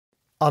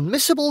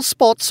Unmissable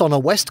spots on a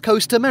West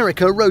Coast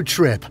America road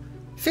trip.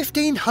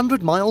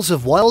 1,500 miles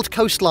of wild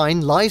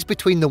coastline lies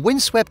between the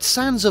windswept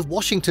sands of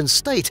Washington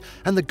state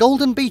and the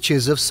golden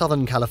beaches of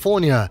Southern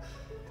California.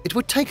 It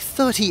would take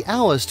 30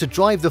 hours to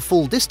drive the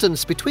full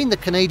distance between the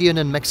Canadian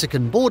and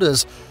Mexican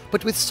borders,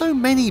 but with so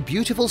many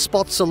beautiful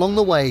spots along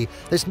the way,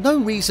 there's no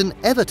reason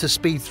ever to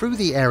speed through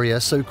the area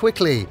so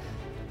quickly.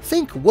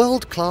 Think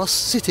world-class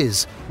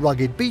cities,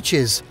 rugged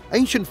beaches,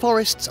 ancient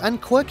forests and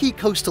quirky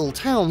coastal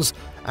towns,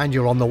 and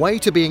you're on the way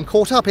to being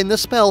caught up in the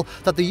spell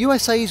that the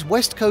USA's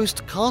West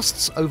Coast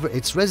casts over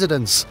its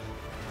residents.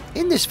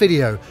 In this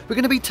video, we're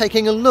going to be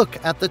taking a look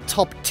at the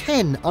top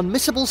 10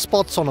 unmissable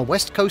spots on a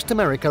West Coast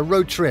America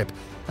road trip.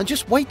 And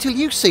just wait till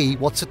you see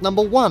what's at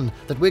number 1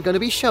 that we're going to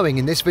be showing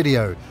in this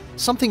video.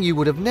 Something you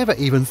would have never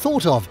even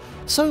thought of,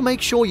 so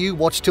make sure you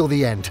watch till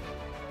the end.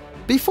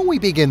 Before we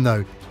begin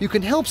though, you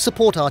can help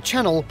support our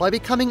channel by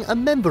becoming a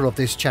member of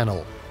this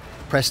channel.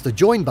 Press the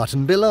join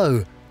button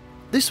below.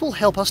 This will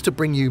help us to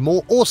bring you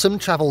more awesome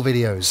travel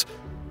videos.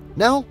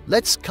 Now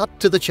let's cut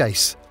to the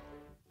chase.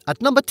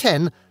 At number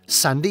 10,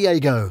 San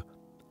Diego.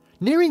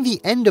 Nearing the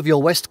end of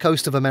your West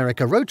Coast of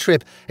America road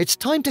trip, it's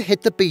time to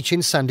hit the beach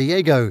in San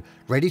Diego,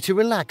 ready to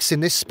relax in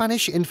this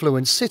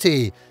Spanish-influenced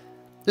city.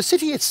 The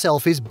city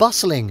itself is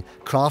bustling,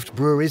 craft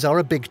breweries are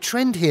a big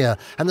trend here,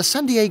 and the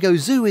San Diego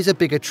Zoo is a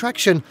big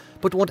attraction,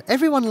 but what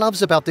everyone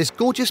loves about this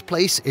gorgeous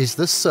place is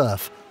the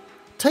surf.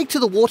 Take to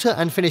the water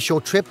and finish your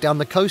trip down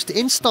the coast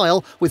in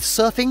style with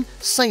surfing,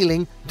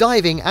 sailing,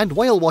 diving and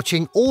whale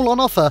watching all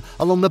on offer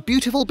along the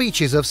beautiful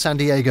beaches of San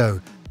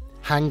Diego.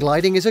 Hang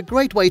gliding is a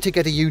great way to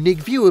get a unique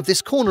view of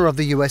this corner of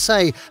the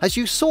USA as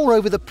you soar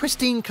over the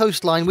pristine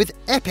coastline with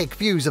epic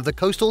views of the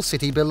coastal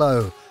city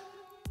below.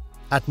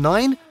 At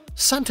 9,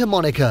 Santa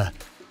Monica.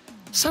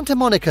 Santa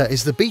Monica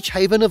is the beach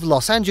haven of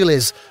Los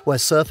Angeles, where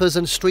surfers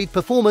and street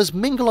performers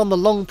mingle on the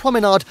long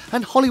promenade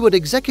and Hollywood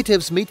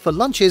executives meet for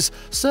lunches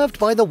served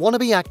by the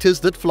wannabe actors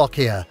that flock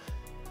here.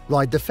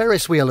 Ride the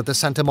Ferris wheel at the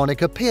Santa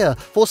Monica Pier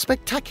for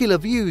spectacular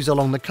views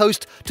along the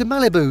coast to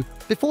Malibu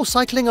before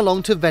cycling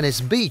along to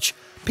Venice Beach,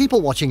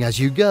 people watching as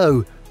you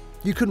go.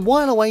 You can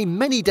while away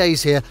many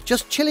days here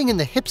just chilling in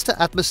the hipster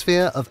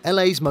atmosphere of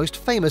LA's most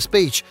famous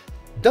beach.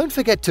 Don't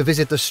forget to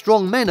visit the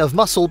strong men of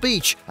Muscle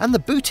Beach and the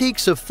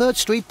boutiques of 3rd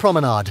Street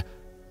Promenade.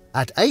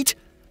 At 8,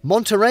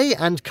 Monterey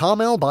and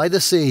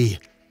Carmel-by-the-Sea.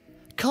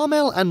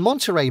 Carmel and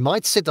Monterey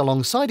might sit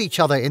alongside each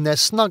other in their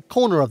snug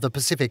corner of the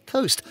Pacific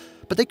coast,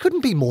 but they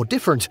couldn't be more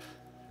different.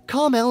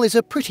 Carmel is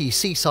a pretty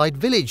seaside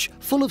village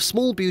full of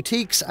small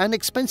boutiques and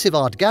expensive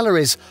art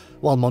galleries,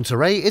 while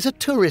Monterey is a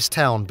tourist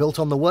town built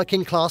on the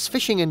working-class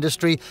fishing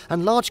industry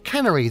and large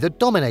cannery that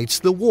dominates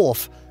the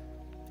wharf.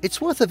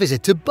 It's worth a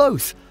visit to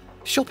both.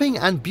 Shopping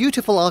and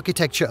beautiful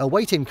architecture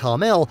await in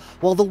Carmel,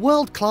 while the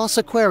world-class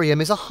aquarium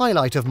is a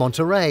highlight of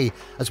Monterey,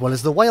 as well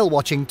as the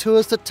whale-watching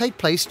tours that take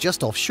place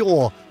just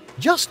offshore.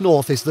 Just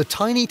north is the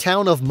tiny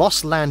town of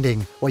Moss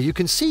Landing, where you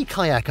can sea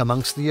kayak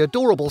amongst the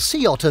adorable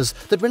sea otters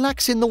that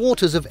relax in the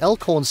waters of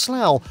Elkhorn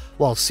Slough,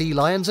 while sea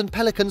lions and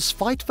pelicans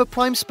fight for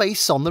prime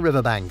space on the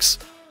riverbanks.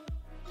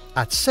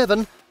 At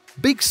 7,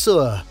 Big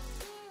Sur.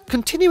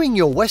 Continuing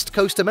your West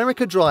Coast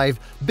America drive,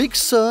 Big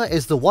Sur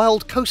is the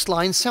wild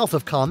coastline south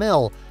of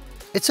Carmel.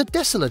 It's a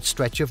desolate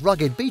stretch of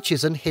rugged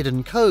beaches and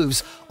hidden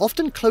coves,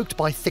 often cloaked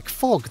by thick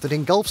fog that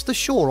engulfs the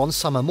shore on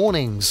summer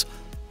mornings.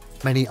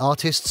 Many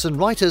artists and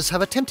writers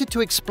have attempted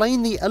to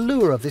explain the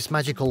allure of this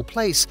magical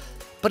place,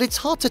 but it's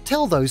hard to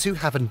tell those who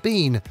haven't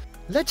been.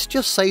 Let's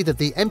just say that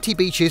the empty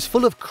beaches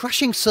full of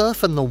crashing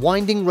surf and the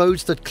winding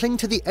roads that cling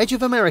to the edge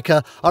of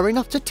America are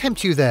enough to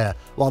tempt you there,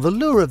 while the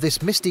lure of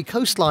this misty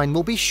coastline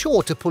will be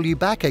sure to pull you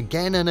back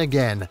again and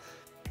again.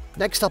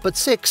 Next up at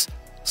 6,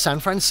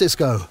 San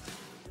Francisco.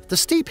 The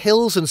steep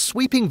hills and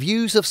sweeping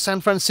views of San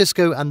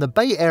Francisco and the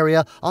Bay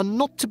Area are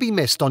not to be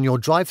missed on your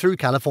drive through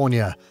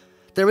California.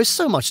 There is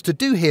so much to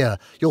do here,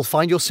 you'll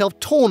find yourself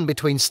torn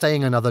between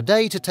staying another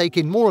day to take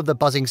in more of the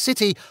buzzing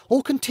city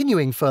or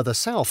continuing further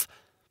south.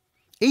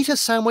 Eat a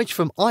sandwich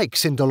from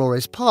Ike's in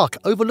Dolores Park,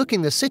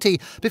 overlooking the city,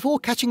 before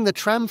catching the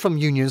tram from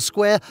Union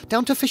Square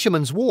down to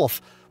Fisherman's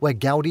Wharf, where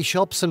Gaudi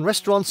shops and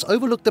restaurants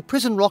overlook the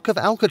prison rock of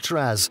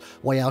Alcatraz,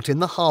 way out in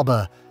the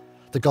Harbour.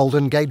 The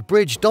Golden Gate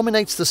Bridge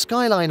dominates the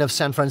skyline of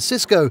San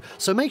Francisco,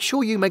 so make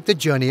sure you make the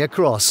journey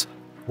across.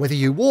 Whether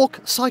you walk,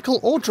 cycle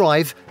or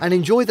drive, and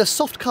enjoy the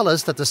soft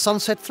colours that the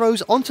sunset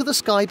throws onto the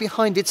sky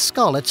behind its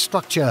scarlet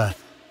structure.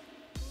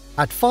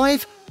 At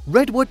 5,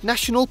 Redwood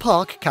National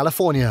Park,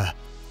 California.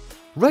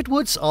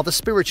 Redwoods are the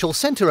spiritual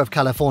centre of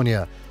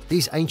California.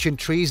 These ancient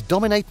trees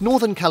dominate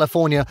Northern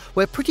California,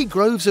 where pretty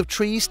groves of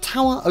trees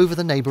tower over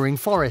the neighbouring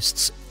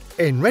forests.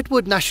 In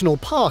Redwood National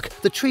Park,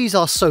 the trees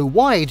are so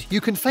wide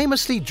you can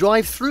famously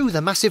drive through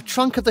the massive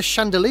trunk of the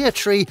chandelier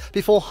tree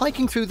before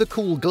hiking through the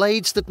cool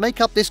glades that make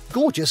up this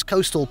gorgeous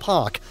coastal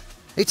park.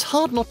 It's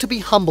hard not to be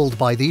humbled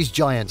by these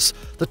giants.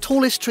 The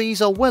tallest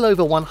trees are well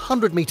over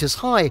 100 meters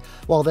high,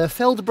 while their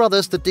felled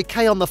brothers that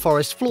decay on the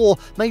forest floor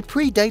may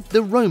predate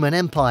the Roman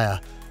Empire.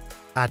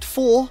 At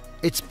 4,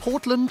 it's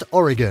Portland,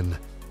 Oregon.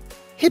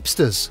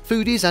 Hipsters,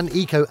 foodies and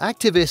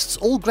eco-activists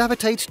all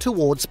gravitate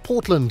towards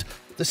Portland,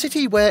 the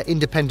city where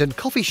independent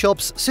coffee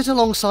shops sit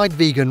alongside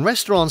vegan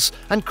restaurants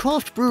and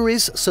craft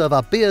breweries serve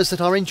up beers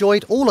that are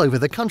enjoyed all over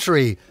the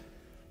country.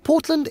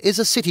 Portland is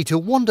a city to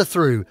wander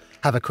through,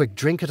 have a quick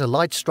drink at a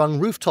light-strung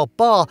rooftop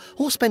bar,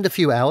 or spend a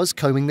few hours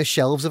combing the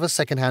shelves of a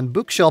second-hand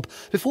bookshop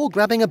before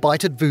grabbing a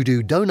bite at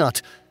Voodoo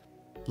Donut.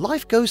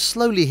 Life goes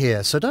slowly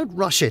here, so don't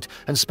rush it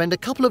and spend a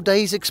couple of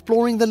days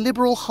exploring the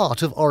liberal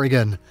heart of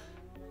Oregon.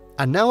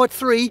 And now at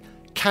 3,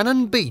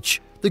 Cannon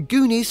Beach, the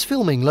Goonies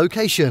filming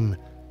location.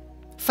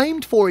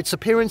 Famed for its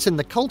appearance in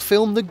the cult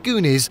film The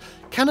Goonies,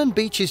 Cannon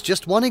Beach is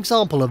just one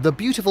example of the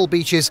beautiful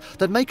beaches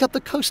that make up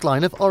the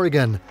coastline of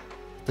Oregon.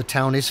 The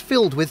town is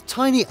filled with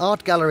tiny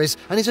art galleries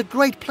and is a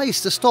great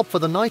place to stop for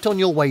the night on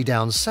your way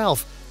down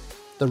south.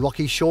 The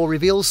rocky shore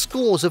reveals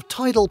scores of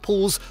tidal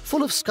pools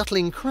full of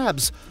scuttling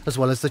crabs, as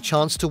well as the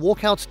chance to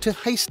walk out to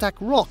Haystack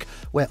Rock,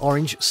 where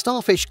orange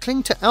starfish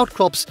cling to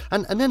outcrops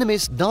and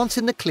anemones dance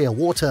in the clear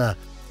water.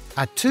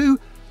 At 2,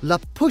 La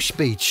Push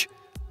Beach,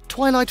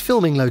 twilight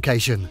filming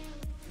location.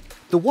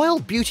 The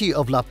wild beauty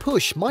of La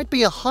Push might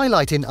be a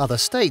highlight in other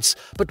states,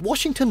 but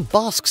Washington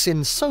basks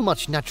in so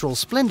much natural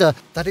splendor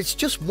that it's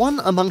just one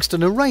amongst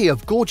an array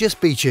of gorgeous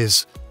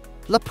beaches.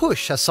 La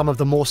Push has some of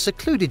the more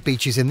secluded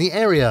beaches in the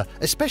area,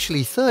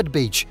 especially Third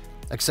Beach,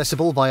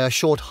 accessible via a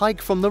short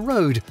hike from the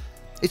road.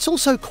 It's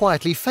also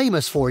quietly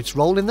famous for its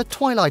role in the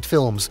Twilight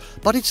films,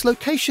 but its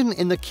location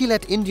in the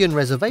Quillet Indian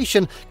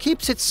Reservation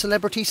keeps its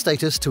celebrity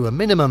status to a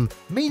minimum,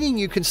 meaning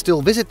you can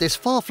still visit this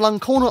far-flung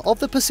corner of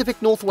the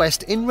Pacific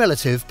Northwest in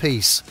relative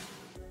peace.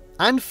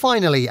 And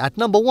finally, at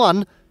number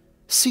 1,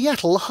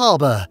 Seattle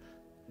Harbour.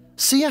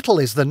 Seattle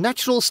is the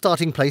natural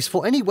starting place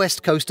for any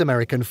West Coast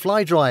American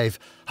fly drive,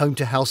 home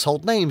to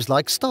household names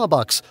like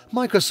Starbucks,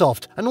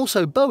 Microsoft, and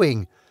also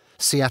Boeing.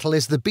 Seattle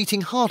is the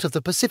beating heart of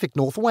the Pacific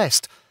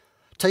Northwest.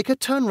 Take a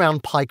turn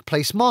round Pike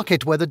Place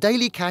Market where the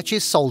daily catch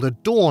is sold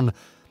at dawn.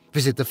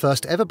 Visit the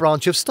first ever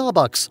branch of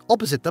Starbucks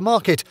opposite the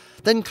market,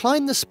 then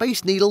climb the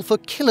Space Needle for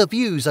killer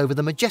views over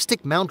the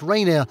majestic Mount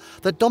Rainier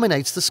that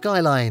dominates the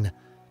skyline.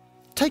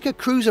 Take a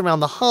cruise around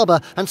the harbour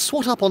and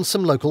swat up on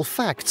some local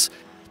facts.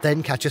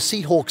 Then catch a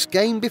Seahawks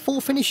game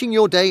before finishing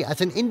your day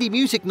at an indie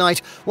music night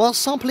while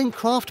sampling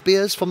craft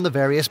beers from the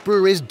various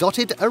breweries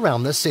dotted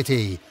around the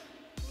city.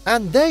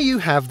 And there you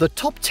have the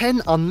top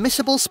 10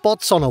 unmissable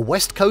spots on a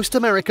West Coast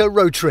America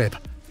road trip.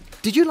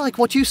 Did you like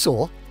what you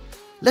saw?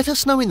 Let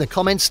us know in the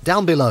comments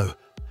down below.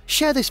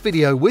 Share this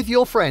video with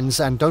your friends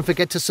and don't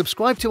forget to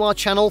subscribe to our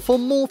channel for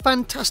more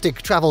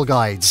fantastic travel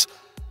guides.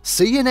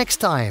 See you next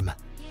time.